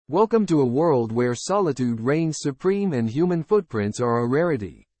Welcome to a world where solitude reigns supreme and human footprints are a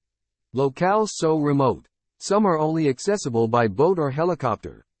rarity. Locales so remote. Some are only accessible by boat or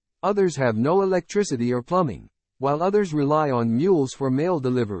helicopter. Others have no electricity or plumbing, while others rely on mules for mail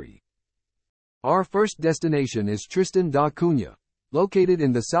delivery. Our first destination is Tristan da Cunha, located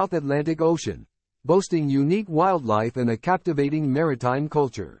in the South Atlantic Ocean, boasting unique wildlife and a captivating maritime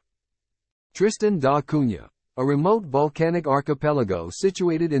culture. Tristan da Cunha, a remote volcanic archipelago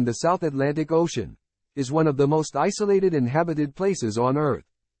situated in the South Atlantic Ocean, is one of the most isolated inhabited places on Earth.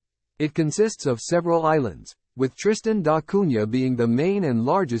 It consists of several islands, with Tristan da Cunha being the main and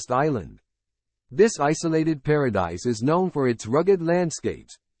largest island. This isolated paradise is known for its rugged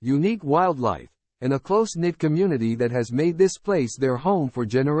landscapes, unique wildlife, and a close-knit community that has made this place their home for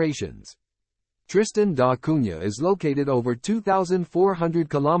generations. Tristan da Cunha is located over 2,400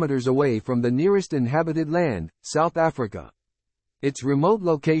 kilometers away from the nearest inhabited land, South Africa. Its remote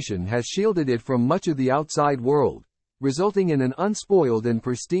location has shielded it from much of the outside world, resulting in an unspoiled and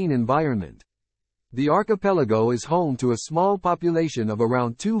pristine environment. The archipelago is home to a small population of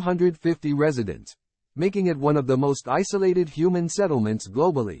around 250 residents, making it one of the most isolated human settlements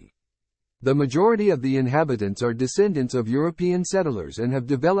globally. The majority of the inhabitants are descendants of European settlers and have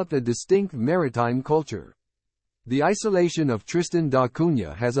developed a distinct maritime culture. The isolation of Tristan da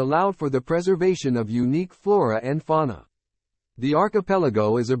Cunha has allowed for the preservation of unique flora and fauna. The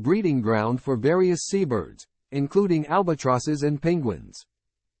archipelago is a breeding ground for various seabirds, including albatrosses and penguins.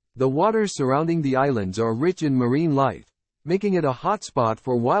 The waters surrounding the islands are rich in marine life, making it a hotspot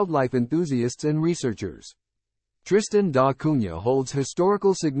for wildlife enthusiasts and researchers. Tristan da Cunha holds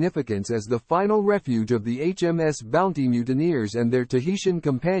historical significance as the final refuge of the HMS Bounty mutineers and their Tahitian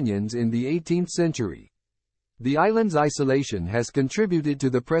companions in the 18th century. The island's isolation has contributed to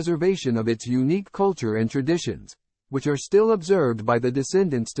the preservation of its unique culture and traditions, which are still observed by the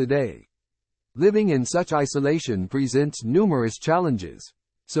descendants today. Living in such isolation presents numerous challenges.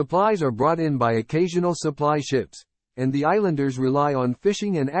 Supplies are brought in by occasional supply ships, and the islanders rely on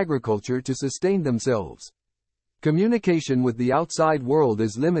fishing and agriculture to sustain themselves. Communication with the outside world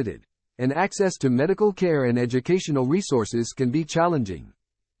is limited, and access to medical care and educational resources can be challenging.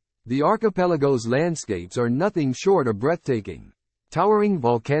 The archipelago's landscapes are nothing short of breathtaking. Towering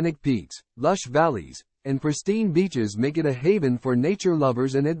volcanic peaks, lush valleys, and pristine beaches make it a haven for nature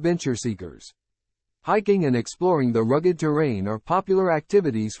lovers and adventure seekers. Hiking and exploring the rugged terrain are popular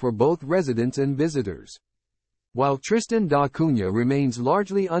activities for both residents and visitors. While Tristan da Cunha remains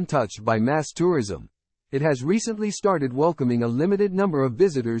largely untouched by mass tourism, it has recently started welcoming a limited number of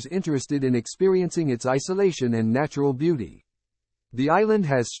visitors interested in experiencing its isolation and natural beauty. The island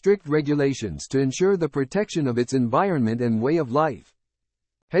has strict regulations to ensure the protection of its environment and way of life.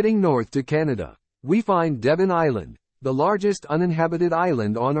 Heading north to Canada, we find Devon Island, the largest uninhabited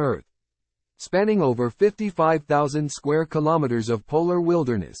island on Earth. Spanning over 55,000 square kilometers of polar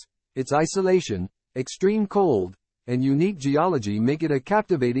wilderness, its isolation, extreme cold, and unique geology make it a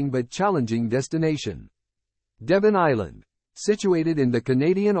captivating but challenging destination. Devon Island, situated in the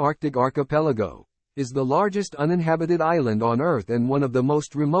Canadian Arctic archipelago, is the largest uninhabited island on Earth and one of the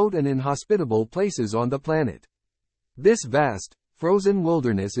most remote and inhospitable places on the planet. This vast, frozen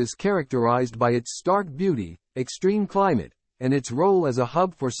wilderness is characterized by its stark beauty, extreme climate, and its role as a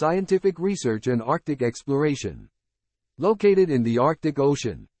hub for scientific research and Arctic exploration. Located in the Arctic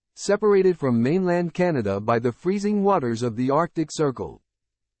Ocean, separated from mainland Canada by the freezing waters of the Arctic Circle,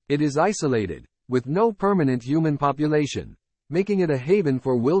 it is isolated, with no permanent human population, making it a haven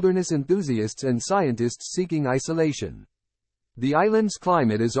for wilderness enthusiasts and scientists seeking isolation. The island's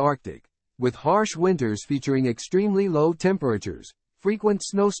climate is Arctic, with harsh winters featuring extremely low temperatures, frequent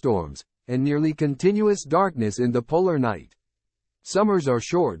snowstorms, and nearly continuous darkness in the polar night. Summers are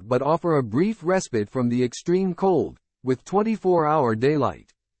short but offer a brief respite from the extreme cold, with 24-hour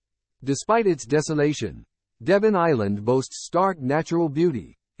daylight. Despite its desolation, Devon Island boasts stark natural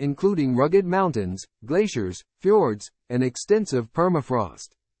beauty, including rugged mountains, glaciers, fjords, and extensive permafrost.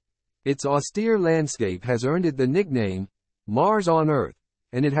 Its austere landscape has earned it the nickname, Mars on Earth,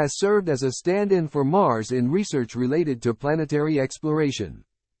 and it has served as a stand-in for Mars in research related to planetary exploration.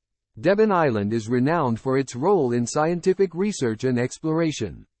 Devon Island is renowned for its role in scientific research and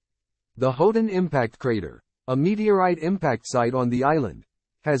exploration. The Houghton Impact Crater, a meteorite impact site on the island,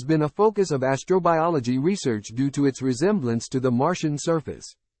 has been a focus of astrobiology research due to its resemblance to the Martian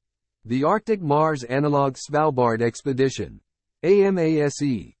surface. The Arctic Mars Analog Svalbard Expedition,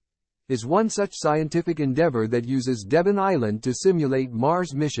 AMASE, is one such scientific endeavor that uses Devon Island to simulate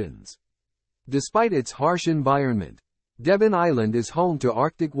Mars missions. Despite its harsh environment, Devon Island is home to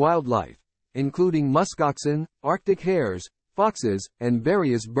Arctic wildlife, including muskoxen, Arctic hares, foxes, and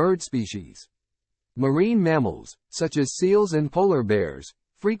various bird species. Marine mammals, such as seals and polar bears,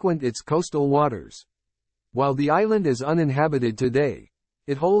 frequent its coastal waters. While the island is uninhabited today,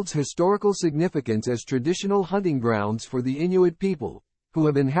 it holds historical significance as traditional hunting grounds for the Inuit people, who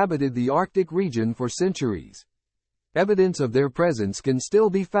have inhabited the Arctic region for centuries. Evidence of their presence can still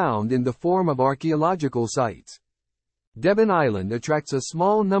be found in the form of archaeological sites. Devon Island attracts a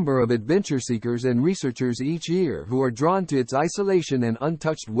small number of adventure seekers and researchers each year who are drawn to its isolation and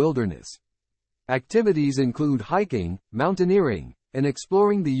untouched wilderness. Activities include hiking, mountaineering, and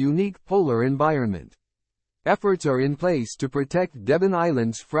exploring the unique polar environment. Efforts are in place to protect Devon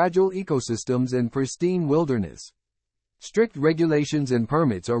Island's fragile ecosystems and pristine wilderness. Strict regulations and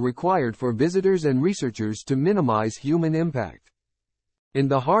permits are required for visitors and researchers to minimize human impact. In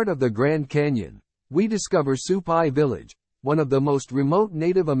the heart of the Grand Canyon, we discover Supai Village, one of the most remote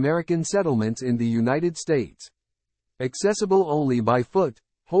Native American settlements in the United States. Accessible only by foot,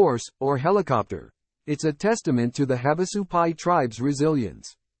 horse, or helicopter, it's a testament to the Havasupai tribe's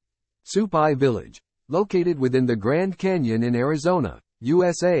resilience. Supai Village, located within the Grand Canyon in Arizona,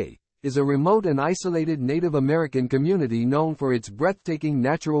 USA, is a remote and isolated Native American community known for its breathtaking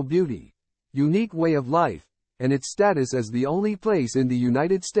natural beauty, unique way of life, and its status as the only place in the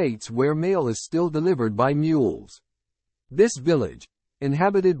United States where mail is still delivered by mules. This village,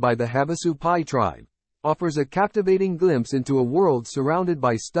 inhabited by the Havasupai tribe, offers a captivating glimpse into a world surrounded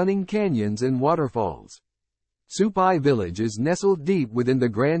by stunning canyons and waterfalls. Supai Village is nestled deep within the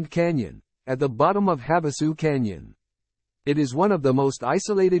Grand Canyon, at the bottom of Havasu Canyon. It is one of the most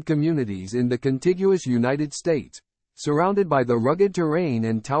isolated communities in the contiguous United States, surrounded by the rugged terrain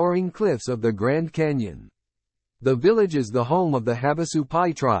and towering cliffs of the Grand Canyon. The village is the home of the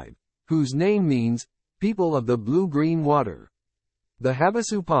Havasupai tribe, whose name means, people of the blue-green water. The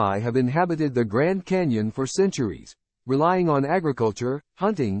Havasupai have inhabited the Grand Canyon for centuries, relying on agriculture,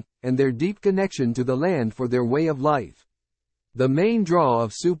 hunting, and their deep connection to the land for their way of life. The main draw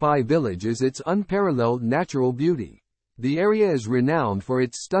of Supai Village is its unparalleled natural beauty. The area is renowned for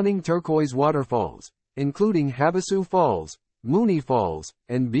its stunning turquoise waterfalls, including Havasu Falls, Mooney Falls,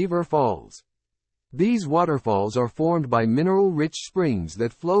 and Beaver Falls. These waterfalls are formed by mineral-rich springs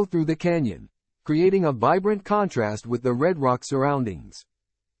that flow through the canyon, creating a vibrant contrast with the red rock surroundings.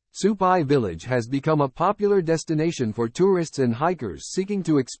 Supai Village has become a popular destination for tourists and hikers seeking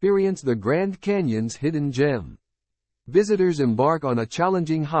to experience the Grand Canyon's hidden gem. Visitors embark on a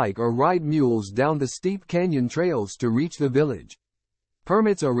challenging hike or ride mules down the steep canyon trails to reach the village.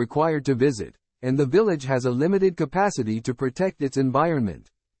 Permits are required to visit, and the village has a limited capacity to protect its environment.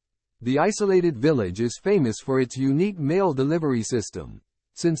 The isolated village is famous for its unique mail delivery system.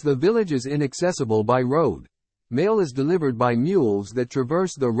 Since the village is inaccessible by road, mail is delivered by mules that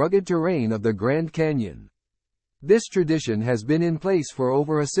traverse the rugged terrain of the Grand Canyon. This tradition has been in place for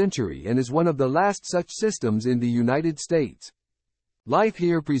over a century and is one of the last such systems in the United States. Life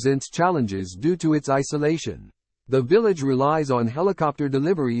here presents challenges due to its isolation. The village relies on helicopter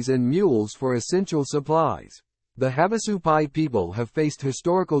deliveries and mules for essential supplies. The Havasupai people have faced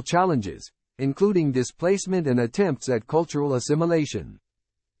historical challenges, including displacement and attempts at cultural assimilation.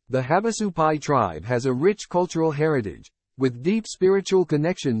 The Havasupai tribe has a rich cultural heritage, with deep spiritual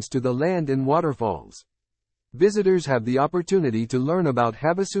connections to the land and waterfalls. Visitors have the opportunity to learn about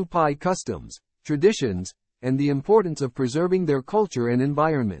Havasupai customs, traditions, and the importance of preserving their culture and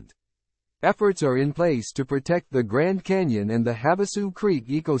environment. Efforts are in place to protect the Grand Canyon and the Havasu Creek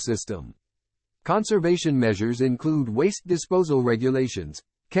ecosystem. Conservation measures include waste disposal regulations,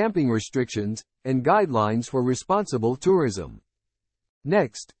 camping restrictions, and guidelines for responsible tourism.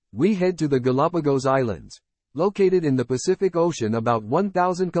 Next, we head to the Galapagos Islands, located in the Pacific Ocean about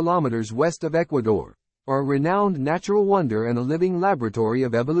 1,000 kilometers west of Ecuador, are a renowned natural wonder and a living laboratory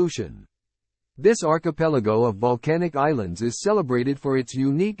of evolution. This archipelago of volcanic islands is celebrated for its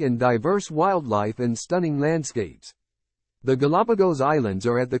unique and diverse wildlife and stunning landscapes. The Galapagos Islands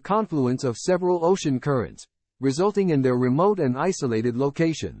are at the confluence of several ocean currents, resulting in their remote and isolated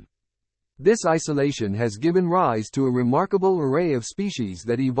location. This isolation has given rise to a remarkable array of species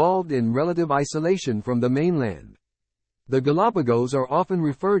that evolved in relative isolation from the mainland. The Galapagos are often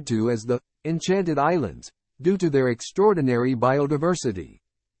referred to as the Enchanted Islands, due to their extraordinary biodiversity.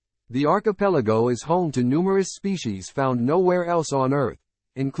 The archipelago is home to numerous species found nowhere else on Earth,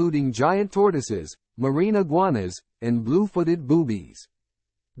 including giant tortoises, marine iguanas, and blue-footed boobies.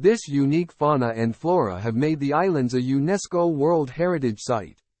 This unique fauna and flora have made the islands a UNESCO World Heritage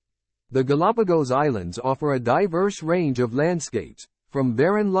Site. The Galapagos Islands offer a diverse range of landscapes, from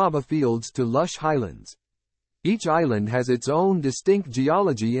barren lava fields to lush highlands. Each island has its own distinct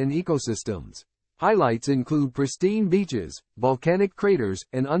geology and ecosystems. Highlights include pristine beaches, volcanic craters,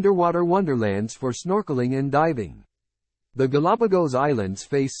 and underwater wonderlands for snorkeling and diving. The Galapagos Islands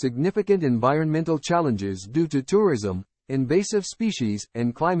face significant environmental challenges due to tourism, invasive species,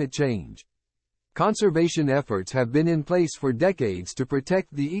 and climate change. Conservation efforts have been in place for decades to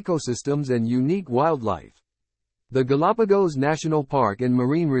protect the ecosystems and unique wildlife. The Galapagos National Park and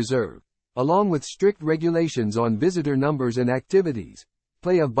Marine Reserve, along with strict regulations on visitor numbers and activities,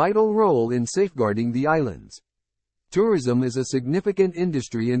 play a vital role in safeguarding the islands. Tourism is a significant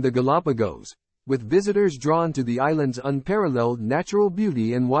industry in the Galapagos, with visitors drawn to the island's unparalleled natural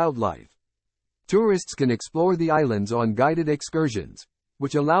beauty and wildlife. Tourists can explore the islands on guided excursions,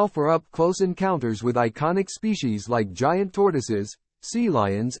 which allow for up-close encounters with iconic species like giant tortoises, sea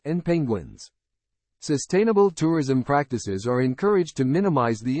lions, and penguins. Sustainable tourism practices are encouraged to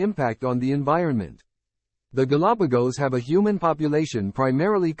minimize the impact on the environment. The Galapagos have a human population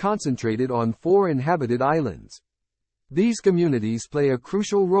primarily concentrated on 4 inhabited islands. These communities play a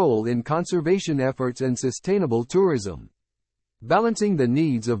crucial role in conservation efforts and sustainable tourism. Balancing the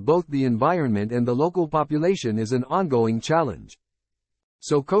needs of both the environment and the local population is an ongoing challenge.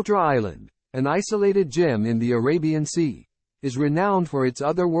 Socotra Island, an isolated gem in the Arabian Sea, is renowned for its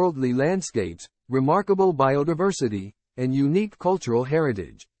otherworldly landscapes, remarkable biodiversity, and unique cultural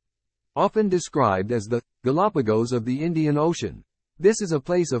heritage. Often described as the Galapagos of the Indian Ocean, this is a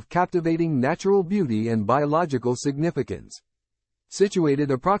place of captivating natural beauty and biological significance.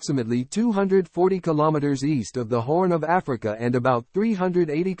 Situated approximately 240 kilometers east of the Horn of Africa and about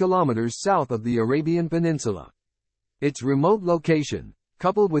 380 kilometers south of the Arabian Peninsula. Its remote location,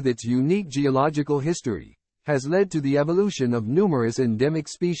 coupled with its unique geological history, has led to the evolution of numerous endemic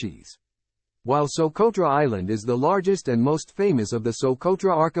species. While Socotra Island is the largest and most famous of the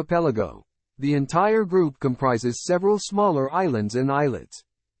Socotra archipelago, the entire group comprises several smaller islands and islets.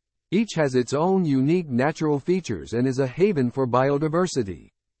 Each has its own unique natural features and is a haven for biodiversity.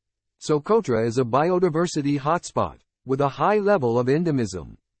 Socotra is a biodiversity hotspot, with a high level of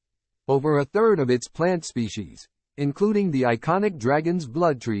endemism. Over a third of its plant species, including the iconic dragon's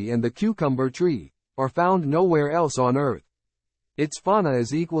blood tree and the cucumber tree, are found nowhere else on Earth. Its fauna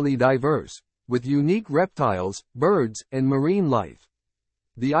is equally diverse, with unique reptiles, birds, and marine life.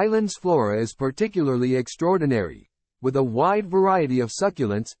 The island's flora is particularly extraordinary, with a wide variety of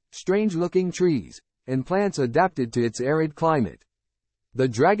succulents, strange-looking trees, and plants adapted to its arid climate. The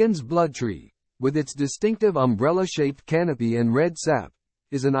dragon's blood tree, with its distinctive umbrella-shaped canopy and red sap,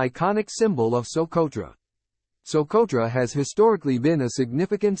 is an iconic symbol of Socotra. Socotra has historically been a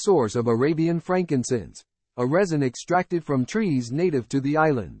significant source of Arabian frankincense, a resin extracted from trees native to the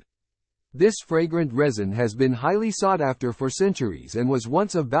island. This fragrant resin has been highly sought after for centuries and was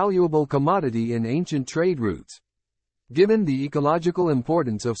once a valuable commodity in ancient trade routes. Given the ecological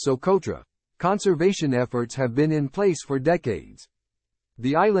importance of Socotra, conservation efforts have been in place for decades.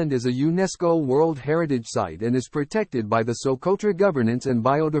 The island is a UNESCO World Heritage Site and is protected by the Socotra Governance and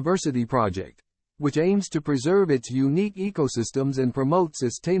Biodiversity Project, which aims to preserve its unique ecosystems and promote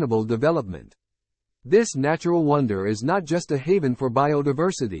sustainable development. This natural wonder is not just a haven for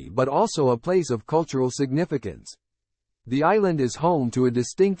biodiversity but also a place of cultural significance. The island is home to a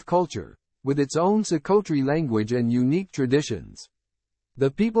distinct culture, with its own Socotri language and unique traditions.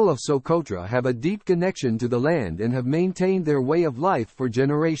 The people of Socotra have a deep connection to the land and have maintained their way of life for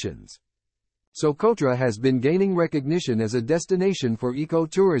generations. Socotra has been gaining recognition as a destination for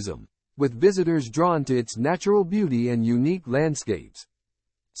ecotourism, with visitors drawn to its natural beauty and unique landscapes.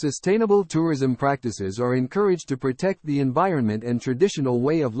 Sustainable tourism practices are encouraged to protect the environment and traditional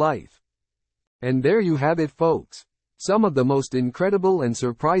way of life. And there you have it, folks. Some of the most incredible and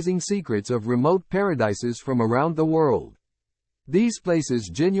surprising secrets of remote paradises from around the world. These places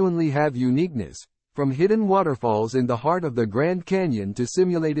genuinely have uniqueness, from hidden waterfalls in the heart of the Grand Canyon to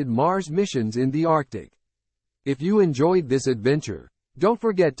simulated Mars missions in the Arctic. If you enjoyed this adventure, don't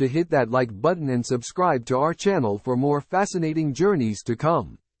forget to hit that like button and subscribe to our channel for more fascinating journeys to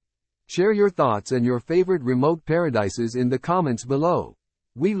come. Share your thoughts and your favorite remote paradises in the comments below.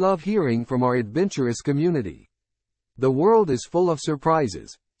 We love hearing from our adventurous community. The world is full of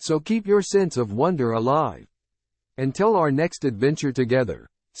surprises, so keep your sense of wonder alive. Until our next adventure together,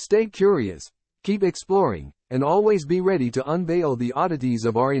 stay curious, keep exploring, and always be ready to unveil the oddities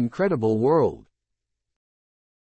of our incredible world.